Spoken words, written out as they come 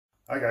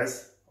Hi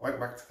guys, welcome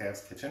back to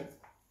Kev's Kitchen.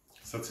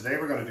 So today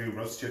we're going to do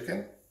roast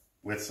chicken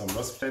with some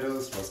roast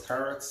potatoes, roast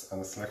carrots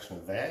and a selection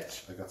of veg.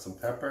 I got some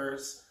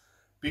peppers,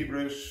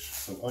 beetroot,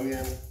 some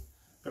onion,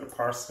 a bit of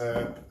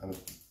parsnip and a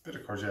bit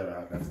of courgette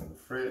I had left in the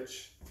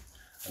fridge.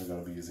 I'm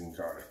going to be using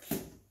garlic.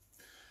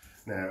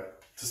 Now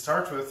to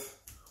start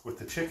with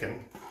the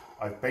chicken,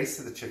 I've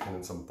basted the chicken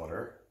in some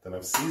butter, then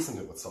I've seasoned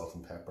it with salt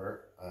and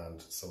pepper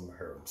and some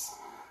herbs.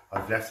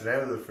 I've left it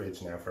out of the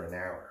fridge now for an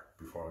hour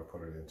before I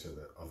put it into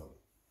the oven.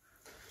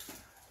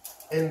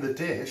 In the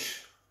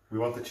dish, we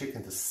want the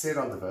chicken to sit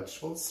on the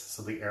vegetables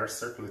so the air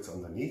circulates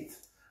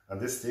underneath, and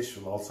this dish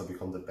will also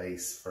become the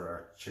base for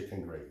our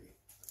chicken gravy.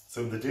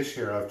 So in the dish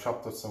here, I've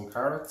chopped up some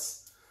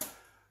carrots,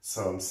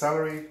 some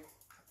celery,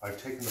 I've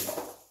taken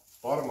the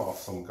bottom off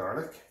some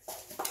garlic,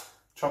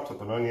 chopped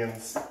up an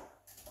onions,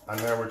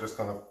 and now we're just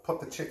going to put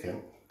the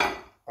chicken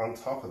on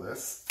top of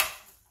this.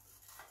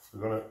 We're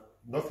going to,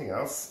 nothing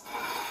else,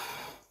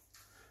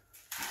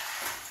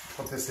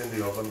 put this in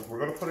the oven. We're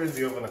going to put it in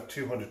the oven at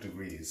 200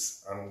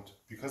 degrees, and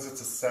because it's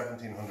a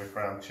 1700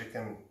 gram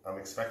chicken, I'm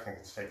expecting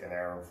it to take an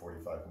hour and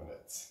 45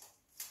 minutes.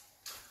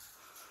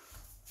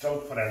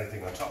 Don't put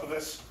anything on top of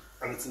it,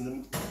 and it's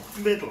in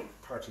the middle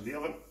part of the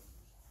oven.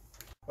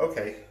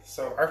 Okay,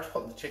 so after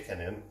putting the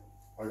chicken in,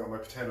 I got my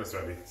potatoes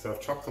ready. So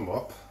I've chopped them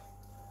up,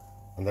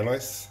 and they're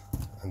nice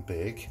and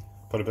big.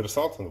 Put a bit of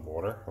salt in the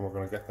water, and we're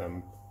going to get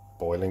them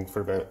boiling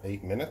for about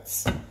 8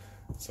 minutes.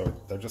 So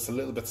they're just a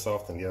little bit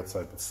soft on the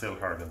outside, but still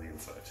hard on the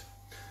inside.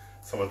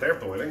 So while they're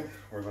boiling,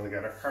 we're going to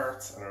get our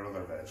carrots and our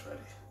other veg ready.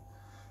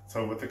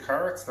 So with the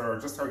carrots, they're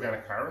just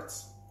organic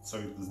carrots,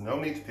 so there's no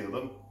need to peel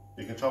them.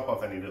 You can chop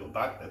off any little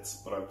bad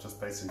bits, but I'm going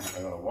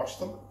to wash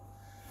them.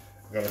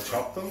 I'm going to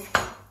chop them.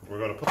 We're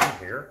going to put them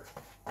here.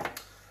 I'm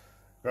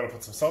going to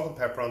put some salt and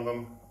pepper on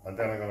them, and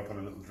then I'm going to put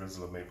a little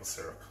drizzle of maple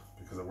syrup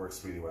because it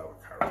works really well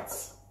with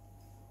carrots.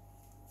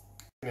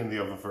 In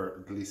the oven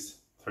for at least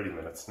 30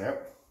 minutes now.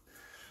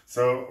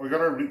 So we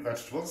got our root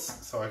vegetables.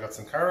 So I got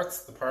some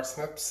carrots, the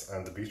parsnips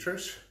and the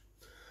beetroot.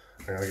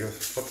 I'm going to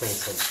put them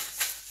some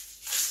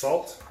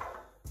salt,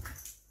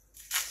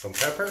 some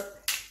pepper,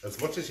 as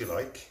much as you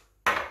like,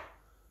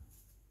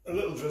 a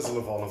little drizzle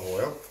of olive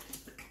oil,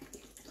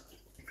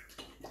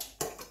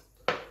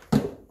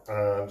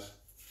 and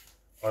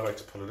I like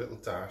to put a little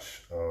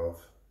dash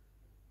of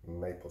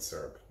maple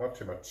syrup. Not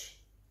too much,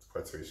 it's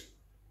quite sweet.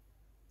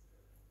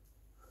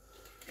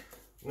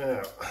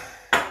 Now,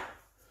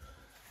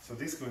 so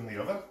these go in the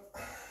oven.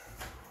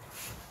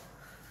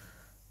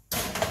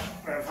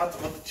 Now I've had to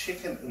put the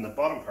chicken in the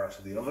bottom part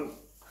of the oven,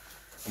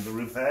 and the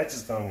root veg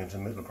is going into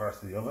the middle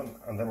part of the oven,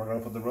 and then we're going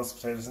to put the roast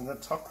potatoes in the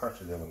top part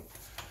of the oven.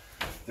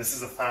 This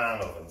is a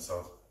fan oven,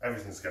 so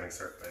everything's getting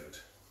circulated.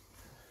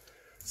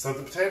 So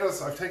the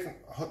potatoes,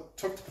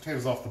 took the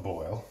potatoes off the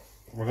boil.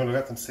 We're going to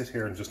let them sit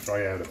here and just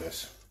dry out a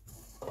bit.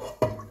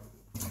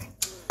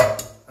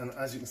 And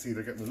as you can see,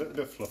 they're getting a little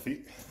bit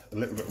fluffy, a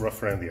little bit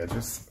rough around the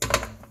edges.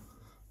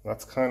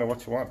 That's kind of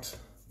what you want.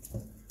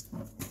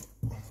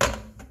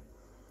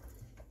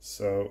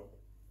 So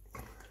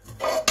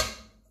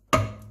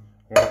I'm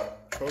going to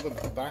throw them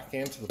back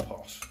into the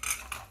pot.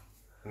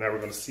 And now we're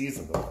going to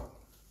season them.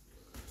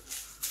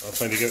 I'll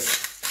find you get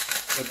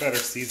a better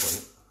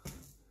season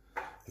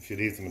if you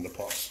leave them in the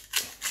pot.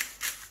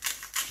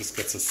 Just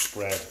gets a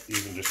spread,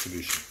 even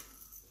distribution.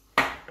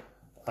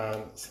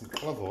 And some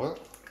olive oil.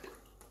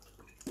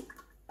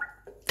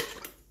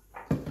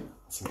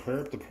 Some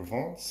herb de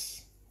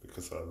Provence,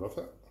 because I love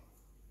it.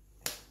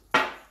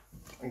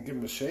 And give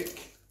them a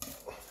shake.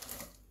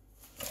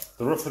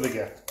 The rougher they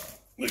get,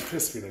 the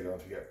crispy they're going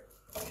to get.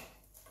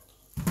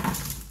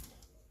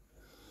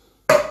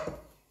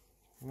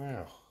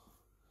 Now,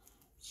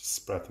 just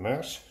spread them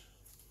out.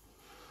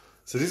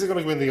 So these are going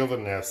to go in the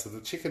oven now. So the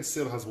chicken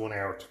still has 1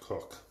 hour to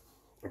cook,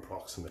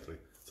 approximately.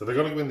 So they're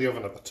going to go in the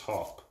oven at the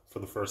top for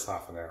the first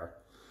half an hour.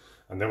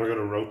 And then we're going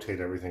to rotate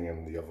everything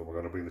in the oven. We're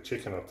going to bring the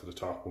chicken up to the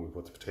top and we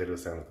put the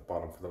potatoes down at the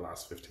bottom for the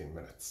last 15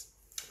 minutes.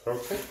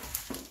 Okay.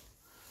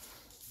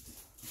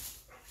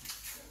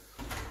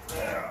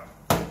 Now.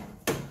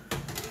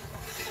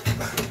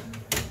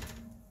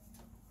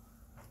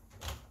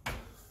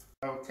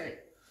 Okay.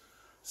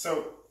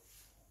 So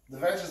the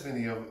veg has been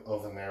in the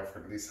oven now for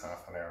at least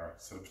half an hour.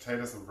 So the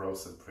potatoes have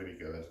roasted pretty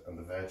good and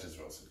the veg is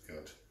roasted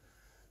good.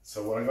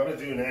 So what I'm going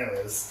to do now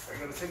is I'm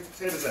going to take the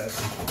potatoes out.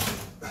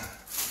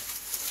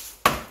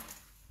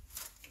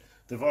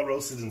 They've all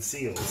roasted in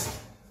seals,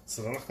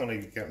 so they're not going to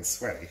be getting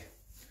sweaty.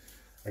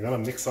 I'm going to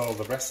mix all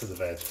the rest of the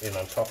veg in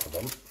on top of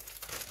them.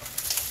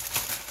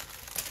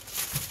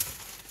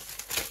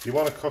 You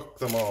want to cook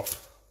them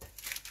off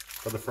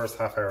for the first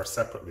half hour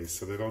separately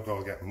so they don't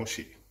all get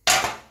mushy.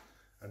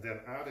 And then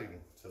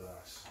adding to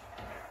that,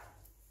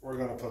 we're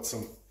going to put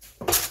some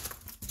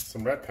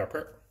red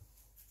pepper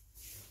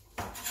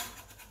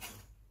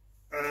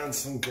and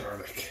some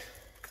garlic.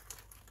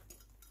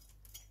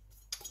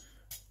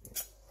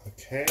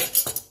 Okay,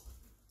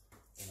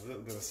 and a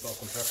little bit of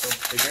salt and pepper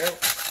again.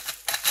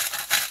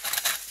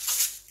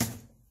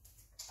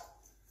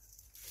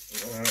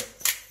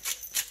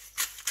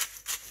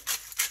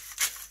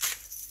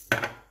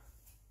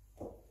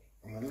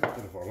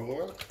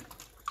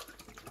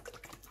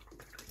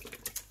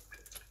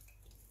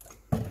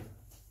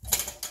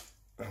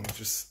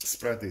 just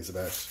spread these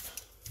about.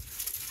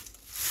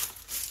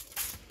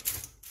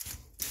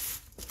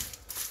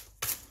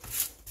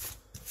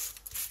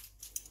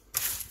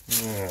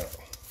 Yeah.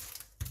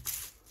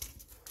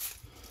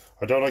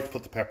 I don't like to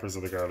put the peppers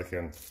or the garlic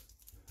in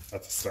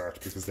at the start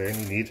because they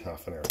only need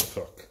half an hour to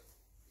cook.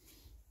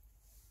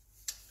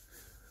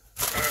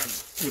 And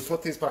we'll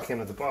put these back in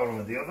at the bottom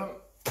of the oven.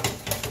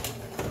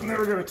 And then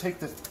we're going to take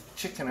the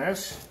chicken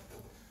out.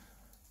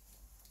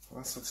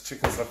 That's what the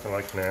chicken's looking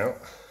like now.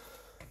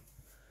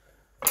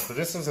 So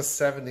this is a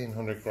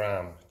 1700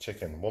 gram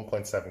chicken,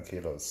 1.7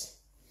 kilos.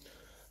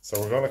 So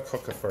we're going to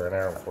cook it for an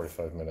hour and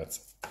 45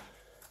 minutes.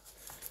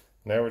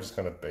 Now we're just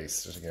going to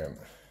baste it again.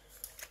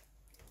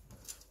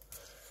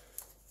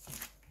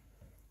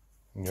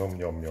 Yum,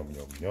 yum, yum,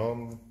 yum,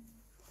 yum.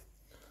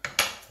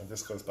 And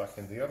this goes back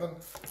in the oven.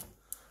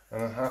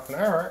 And in half an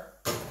hour,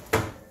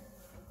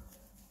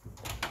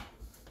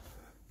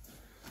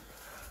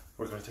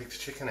 we're going to take the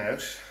chicken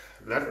out,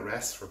 let it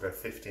rest for about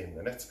 15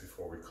 minutes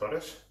before we cut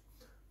it.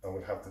 And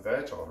we'll have the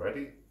veg all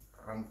ready.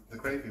 And the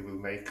gravy we'll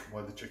make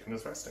while the chicken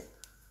is resting.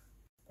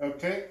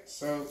 Okay,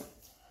 so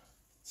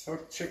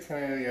took the chicken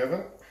out of the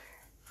oven.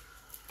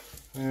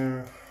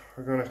 Now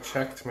we're going to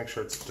check to make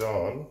sure it's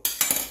done.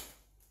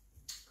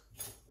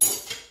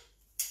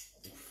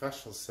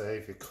 Professionals say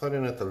if you cut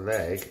in at the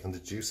leg and the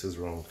juices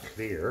run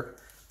clear,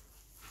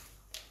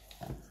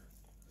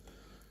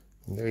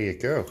 and there you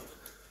go.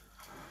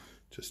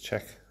 Just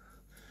check.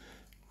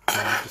 And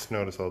you just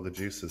notice all the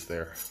juices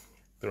there.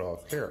 They're all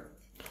clear.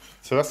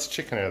 So that's the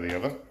chicken out of the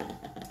oven.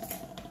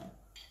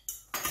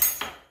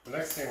 The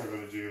next thing we're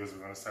going to do is we're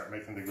going to start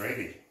making the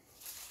gravy.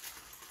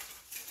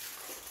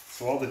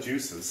 So all the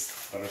juices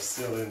that are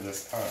still in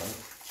this pan,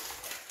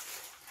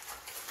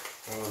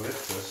 I'm going to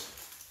lift it.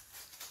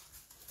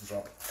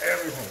 Drop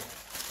everything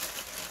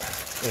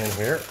in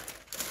here.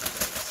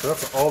 So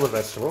that's all the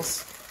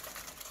vegetables.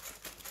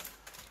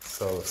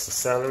 So it's the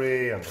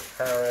celery and the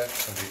carrot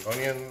and the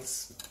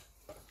onions.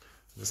 I'm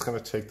just going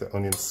to take the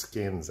onion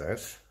skins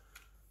out.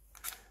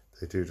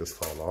 They do just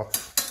fall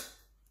off.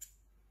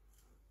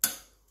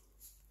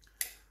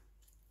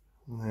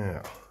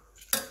 Now,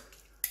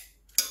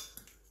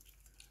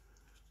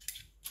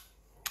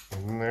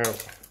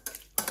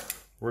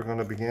 we're going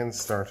to begin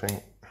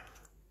starting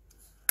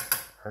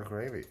our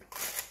gravy.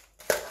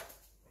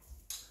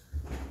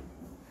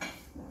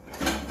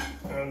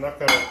 And I'm not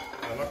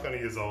going to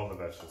use all the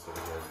vegetables for the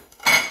gravy,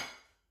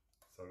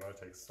 so I'm going to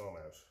take some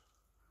out.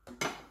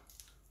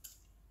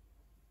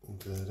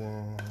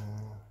 The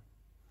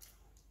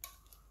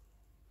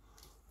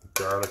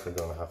garlic, I'm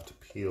going to have to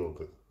peel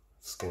the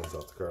skins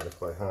off the garlic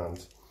by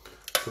hand.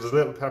 So there's a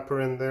little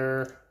pepper in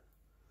there,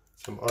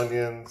 some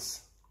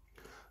onions,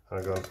 and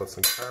I'm going to put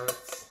some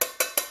carrots.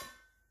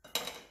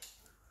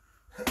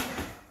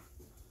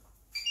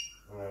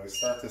 We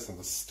start this on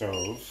the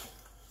stove.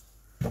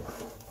 I'm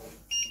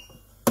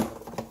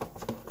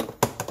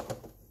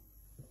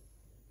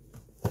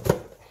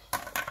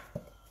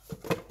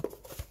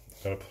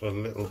going to put a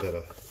little bit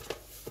of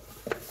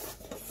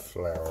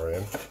flour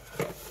in.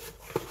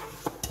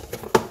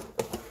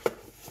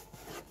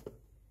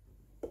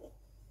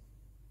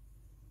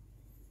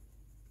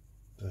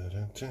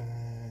 Da-da-da.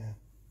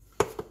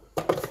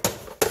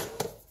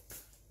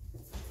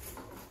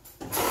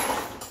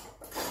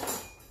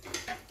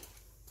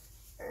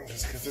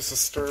 Just give this a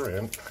stir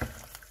in.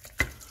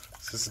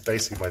 So this is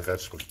basically my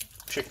vegetable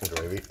chicken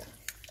gravy.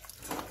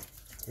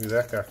 Leave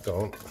that back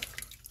going.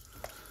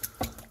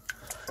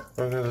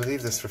 We're going to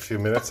leave this for a few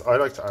minutes. I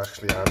like to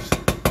actually add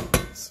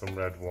some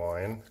red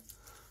wine.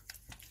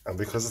 And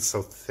because it's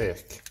so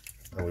thick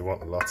and we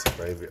want lots of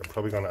gravy, I'm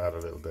probably going to add a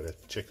little bit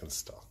of chicken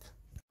stock.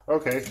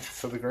 Okay,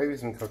 so the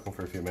gravy's been cooking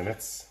for a few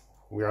minutes.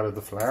 We added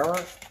the flour.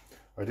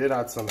 I did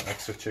add some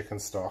extra chicken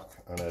stock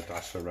and a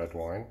dash of red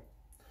wine.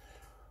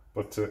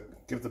 But to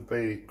give the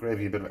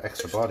gravy a bit of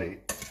extra body,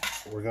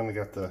 we're going to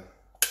get the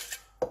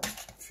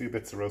few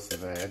bits of roasted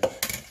veg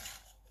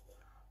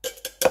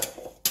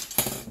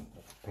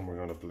and we're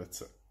going to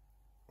blitz it.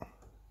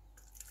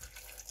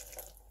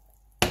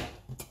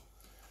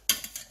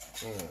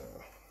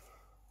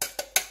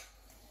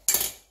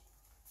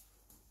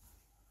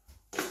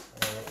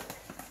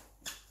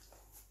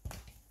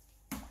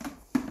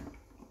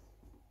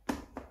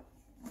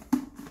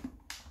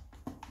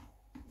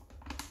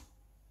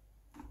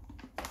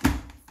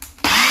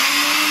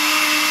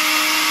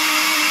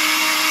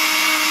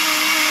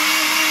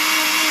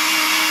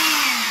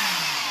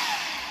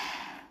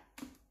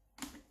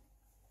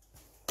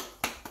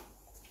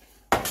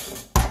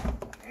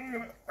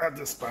 Add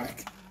this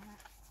back.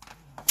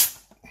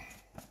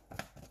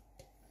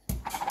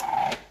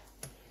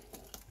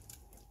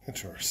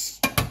 Into our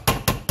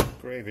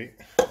gravy.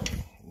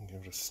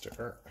 Give it a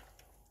stir.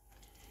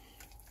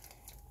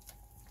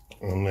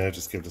 And now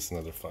just give this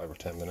another 5 or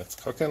 10 minutes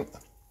cooking.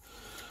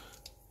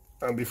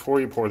 And before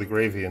you pour the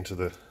gravy into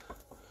the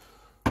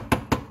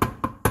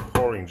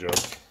pouring jug,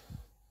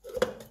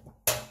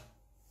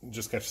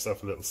 just get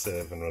yourself a little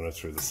sieve and run it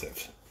through the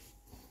sieve.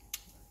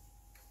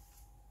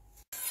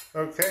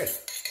 Okay,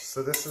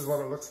 so this is what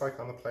it looks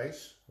like on the plate.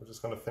 We're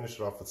just going to finish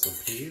it off with some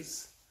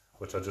peas,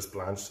 which I just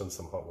blanched in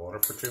some hot water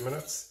for 2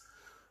 minutes,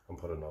 and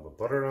put a knob of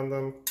butter on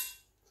them.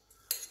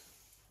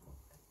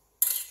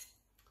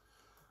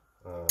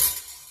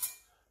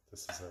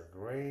 This is our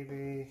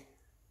gravy.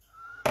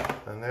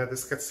 And now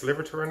this gets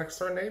delivered to our next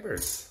door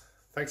neighbours.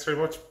 Thanks very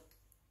much.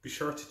 Be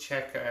sure to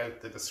check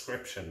out the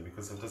description,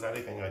 because if there's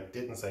anything I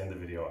didn't say in the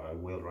video, I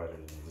will write it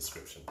in the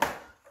description.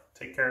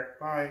 Take care.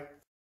 Bye.